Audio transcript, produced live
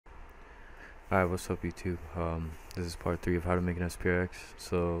Alright, what's up YouTube? This is part 3 of how to make an SPRX.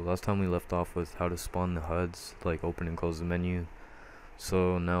 So last time we left off with how to spawn the HUDs, like open and close the menu.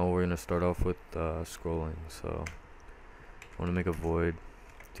 So now we're gonna start off with scrolling. So I want to make a void,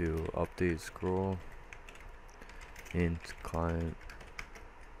 do update scroll, int client.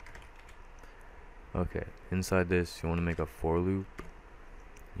 Okay, inside this you want to make a for loop.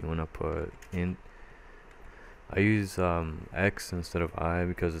 You want to put int. I use X instead of I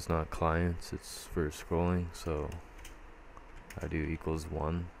because it's not clients, it's for scrolling, so I do equals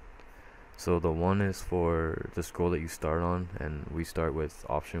 1. So the 1 is for the scroll that you start on, and we start with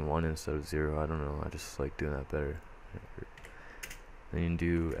option 1 instead of 0. I don't know, I just like doing that better. Then you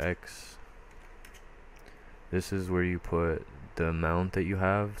do X. This is where you put the amount that you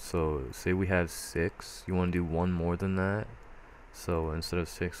have. So say we have 6, you want to do 1 more than that. So instead of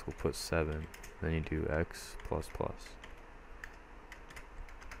 6, we'll put 7. Then you do X plus plus.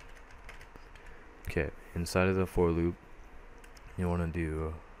 Okay, inside of the for loop, you want to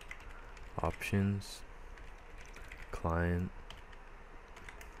do options, client,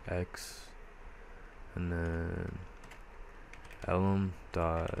 X, and then elem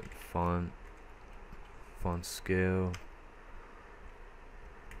dot font scale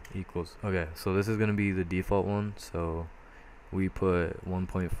equals. Okay, so this is gonna be the default one. So we put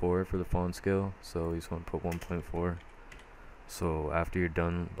 1.4 for the font scale, so we just want to put 1.4. So after you're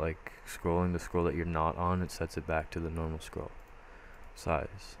done like scrolling the scroll that you're not on, it sets it back to the normal scroll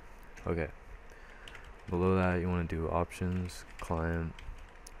size. Okay, below that you want to do options, client,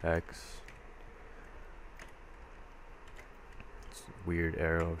 X. It's weird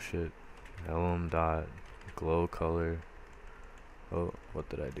arrow shit. Elem dot glow color. Oh, what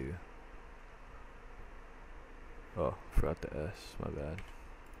did I do? Oh, forgot the S, my bad.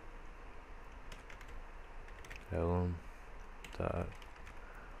 Elem dot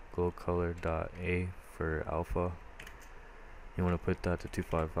glow color dot A for alpha. You want to put that to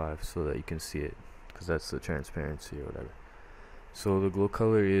 255 so that you can see it, because that's the transparency or whatever. So the glow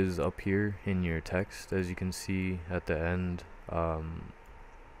color is up here in your text, as you can see at the end.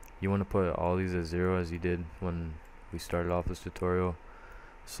 You want to put all these at 0 as you did when we started off this tutorial.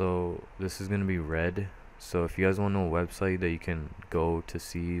 So this is going to be red. So if you guys want to know a website that you can go to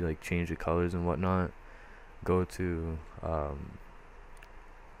see, like change the colors and whatnot, go to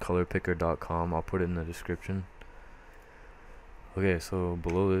colorpicker.com. I'll put it in the description. Okay, so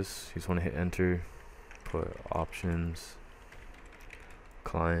below this you just want to hit enter, put options,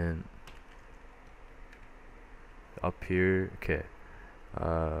 client, up here. Okay,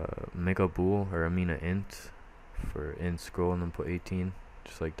 make a bool, or I mean an int for int scroll, and then put 18,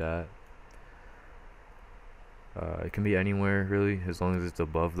 just like that. It can be anywhere really, as long as it's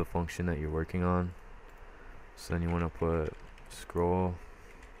above the function that you're working on. So then you want to put scroll,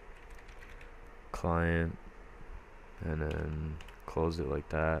 client, and then close it like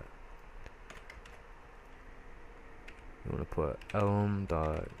that. You want to put elem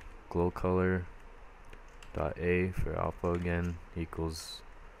dot glow color dot A for alpha again equals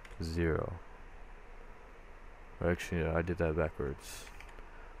 0. Or actually, I did that backwards.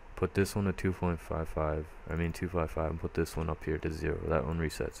 Put this one to 255, I mean 255, and put this one up here to 0. That one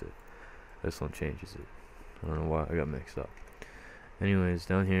resets it. This one changes it. I don't know why I got mixed up. Anyways,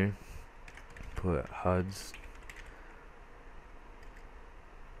 down here, put HUDs.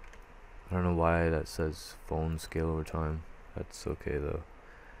 I don't know why that says phone scale over time. That's okay though.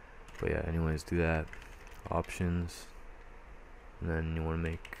 But yeah, anyways, do that. Options. And then you want to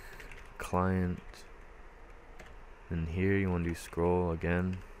make client. And here you want to do scroll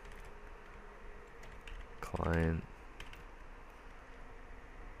again. Client,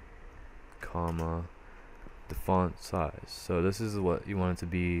 comma, the font size. So this is what you want it to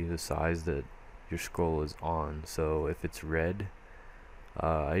be, the size that your scroll is on. So if it's red,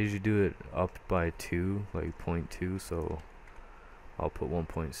 I usually do it up by 2, like 0.2, so I'll put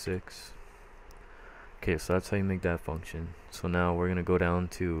 1.6. Okay, so that's how you make that function. So now we're gonna go down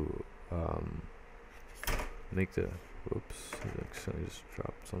to make the, oops, I just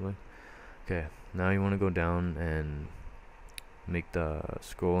dropped something. Okay, now you want to go down and make the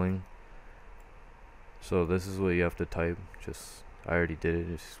scrolling. So this is what you have to type. Just, I already did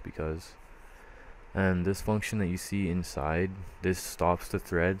it just because. And this function that you see inside, this stops the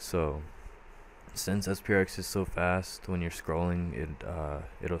thread. So since SPRX is so fast, when you're scrolling,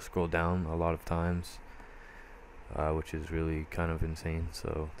 it'll scroll down a lot of times, which is really kind of insane.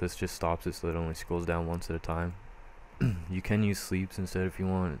 So this just stops it, so it only scrolls down once at a time. You can use sleeps instead if you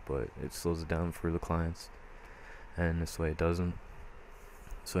want, but it slows it down for the clients, and this way it doesn't.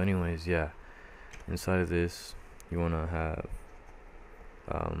 So anyways, yeah, inside of this you want to have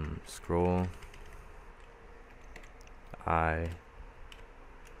scroll I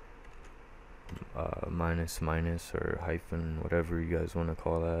minus or hyphen, whatever you guys want to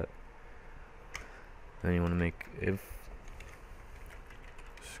call that. Then you want to make if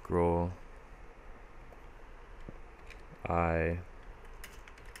scroll I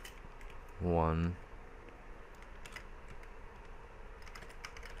 1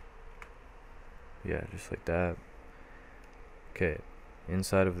 yeah, just like that. Okay,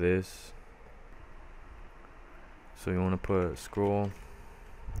 inside of this, so you want to put scroll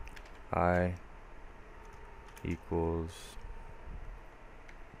I equals,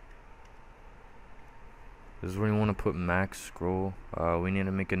 this is where you want to put max scroll. We need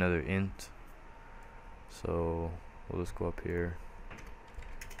to make another int, so we'll just go up here,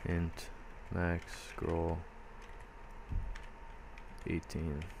 int max scroll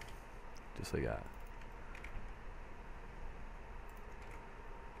 18, just like that.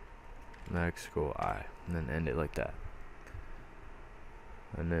 Max scroll I, and then end it like that.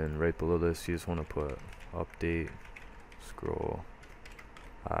 And then right below this, you just want to put update scroll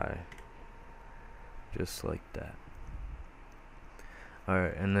I, just like that.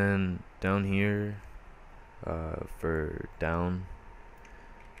 Alright, and then down here, for down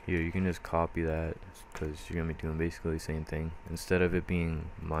here, you can just copy that because you're gonna be doing basically the same thing. Instead of it being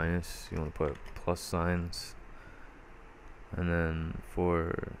minus, you want to put plus signs, and then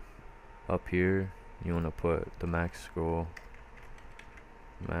for up here, you want to put the max scroll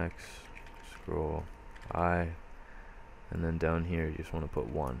I, and then down here you just want to put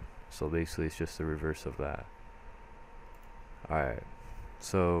 1. So basically it's just the reverse of that. Alright,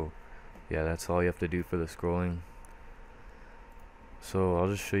 so yeah, that's all you have to do for the scrolling. So I'll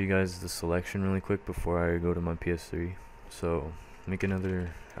just show you guys the selection really quick before I go to my PS3. So make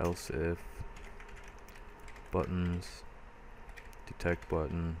another else if buttons detect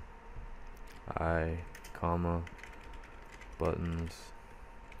button I, comma, buttons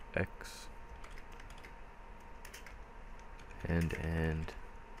X and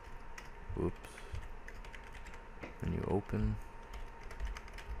whoops, when you open.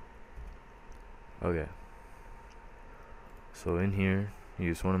 Okay, so in here you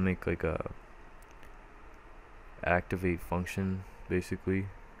just want to make like a activate function basically.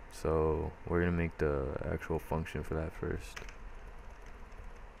 So we're gonna make the actual function for that first.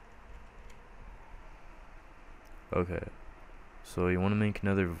 Okay, so you want to make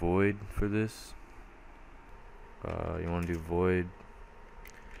another void for this. You want to do void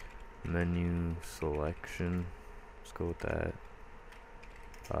menu selection. Let's go with that.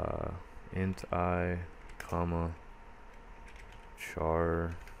 Int I, comma,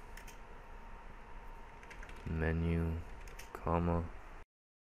 char menu, comma,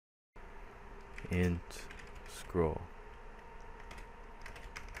 int scroll.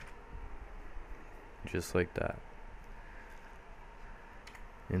 Just like that.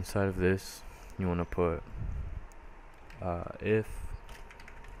 Inside of this, you want to put if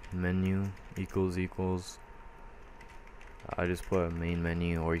menu equals, I just put a main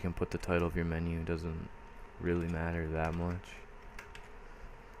menu, or you can put the title of your menu, it doesn't really matter that much.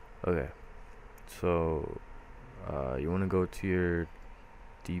 Okay, so you want to go to your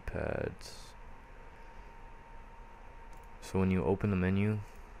D-pads. So when you open the menu,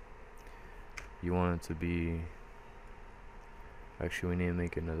 you want it to be, actually we need to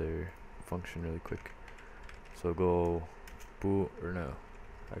make another function really quick. So go boot, or no,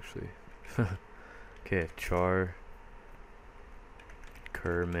 actually okay, char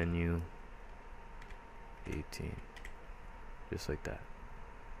cur menu 18, just like that.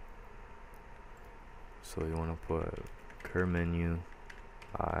 So you want to put cur menu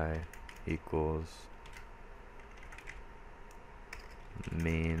I equals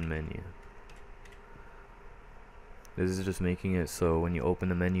main menu. This is just making it so when you open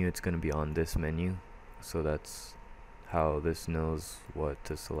the menu, it's going to be on this menu. So that's how this knows what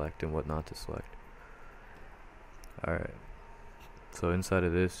to select and what not to select. Alright, so inside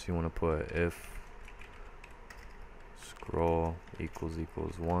of this, you want to put if scroll equals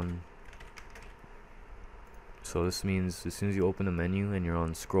 1. So this means as soon as you open a menu and you're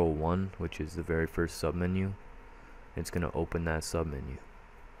on scroll 1, which is the very first sub menu, it's going to open that sub menu.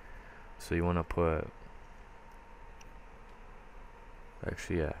 So you want to put,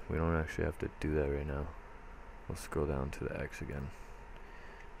 actually yeah, we don't actually have to do that right now. We'll scroll down to the X again.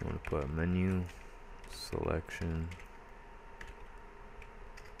 You want to put menu selection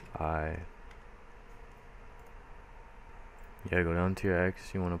I, yeah, go down to your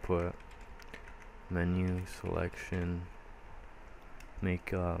X, you want to put menu selection,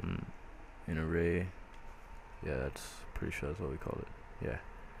 make an array, yeah, that's pretty sure that's what we called it, Yeah.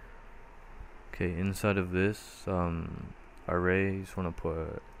 Okay, inside of this array, you just want to put,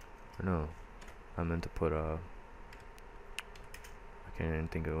 or no, I meant to put I can't even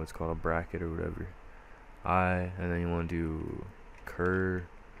think of what's called, a bracket or whatever. And then you want to do cur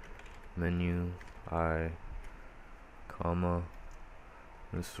menu comma.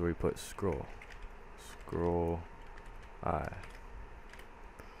 This is where you put scroll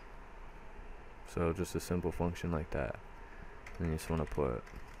So just a simple function like that. And you just want to put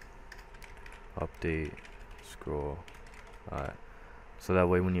update scroll so that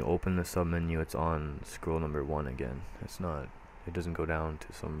way when you open the sub menu, it's on scroll number 1 again. It doesn't go down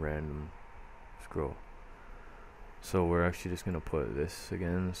to some random scroll. So we're actually just gonna put this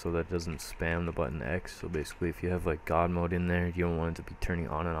again so that it doesn't spam the button X. So basically, if you have like God mode in there, you don't want it to be turning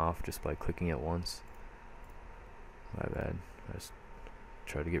on and off just by clicking it once. My bad. I just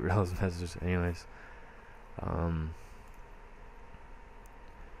try to get rid of those messages. Anyways,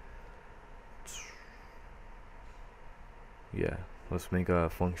 yeah, let's make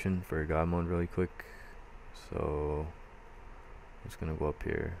a function for God mode really quick. So I'm just gonna go up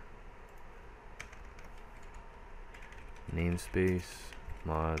here, namespace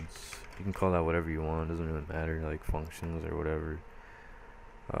mods. You can call that whatever you want, doesn't really matter, like functions or whatever.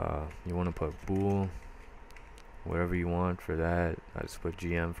 You want to put bool, whatever you want for that. I just put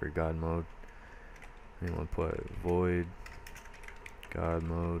GM for God mode. And you want to put void God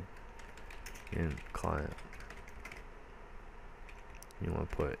mode in client. You want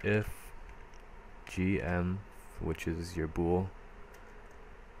to put if GM, which is your bool.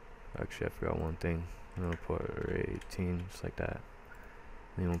 Actually, I forgot one thing. I'm gonna put array 18 just like that.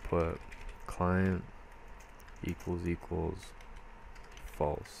 Then we'll put client equals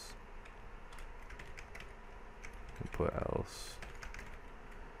false. We'll put else.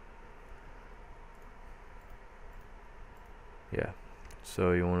 Yeah.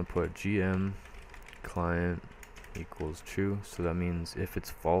 So you want to put GM client equals true. So that means if it's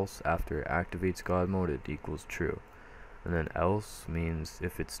false after it activates God mode, it equals true. And then else means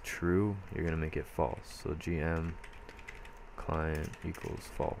if it's true, you're gonna make it false. So GM client equals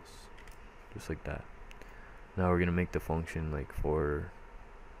false, just like that. Now we're gonna make the function like for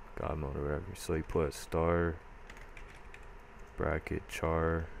God mode or whatever. So you put star bracket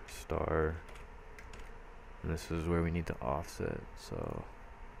char star, and this is where we need to offset. So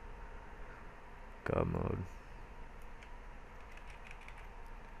God mode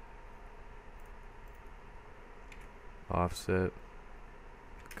offset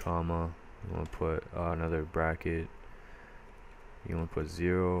comma, you want to put another bracket, you want to put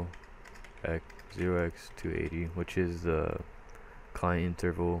 0x 280, which is the client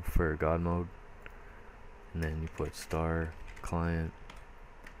interval for God mode, and then you put star client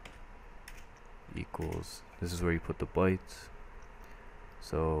equals, this is where you put the bytes.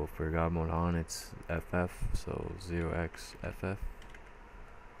 So for God mode on, it's FF, so 0x FF,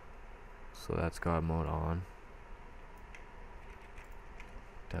 so that's God mode on.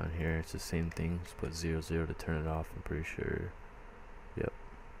 Down here it's the same thing, just put 00 to turn it off, I'm pretty sure. Yep.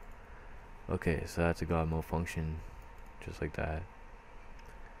 Okay, so that's a God mode function, just like that.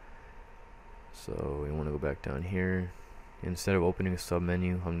 So we want to go back down here. Instead of opening a sub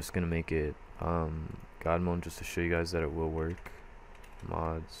menu, I'm just gonna make it God mode just to show you guys that it will work.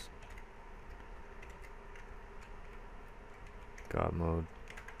 Mods God mode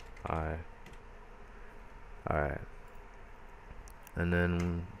alright. And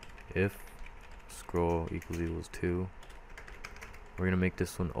then if scroll equals 2, we're gonna make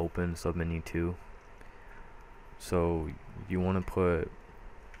this one open submenu 2. So you want to put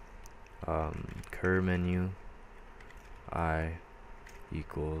cur menu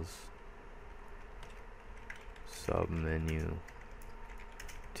equals submenu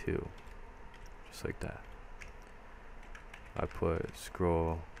 2, just like that. I put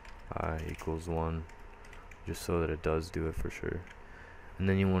scroll equals 1 just so that it does do it for sure. And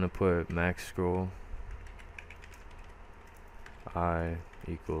then you want to put max scroll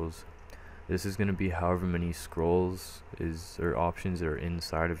equals, this is going to be however many scrolls or options are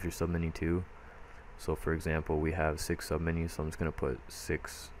inside of your submenu 2. So for example, we have 6 submenus, so I'm just going to put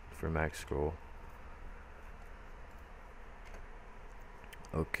 6 for max scroll.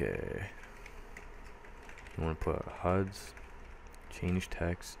 Okay, you want to put HUDs, change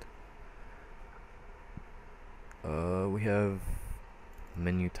text. We have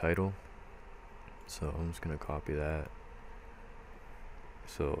menu title, so I'm just gonna copy that.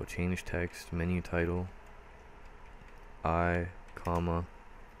 So change text, menu title, comma,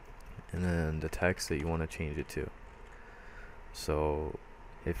 and then the text that you want to change it to. So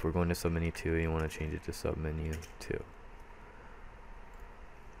if we're going to submenu 2, you want to change it to submenu 2.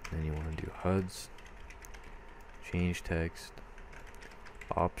 Then you want to do HUDs, change text,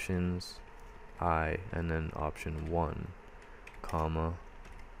 options, and then option 1, comma,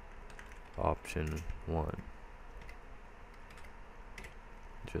 option 1.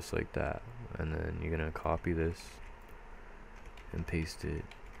 Just like that. And then you're gonna copy this and paste it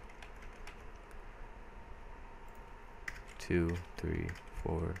 2, 3,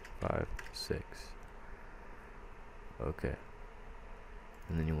 4, 5, 6. Okay.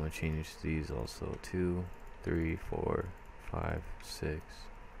 And then you want to change these also 2, 3, 4, 5, 6.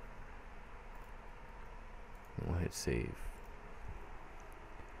 And we'll hit save.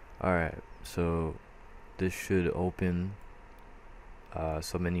 Alright, so this should open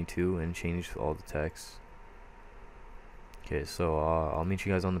submenu 2 and change all the text. Okay, so I'll meet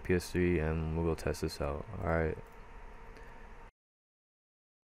you guys on the PS3 and we'll go test this out. Alright,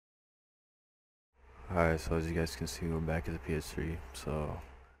 so as you guys can see, we're back at the PS3. So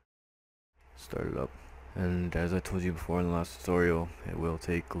start it up, and as I told you before in the last tutorial, it will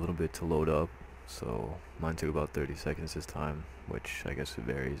take a little bit to load up. So mine took about 30 seconds this time, which I guess it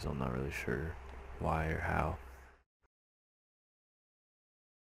varies. I'm not really sure why or how.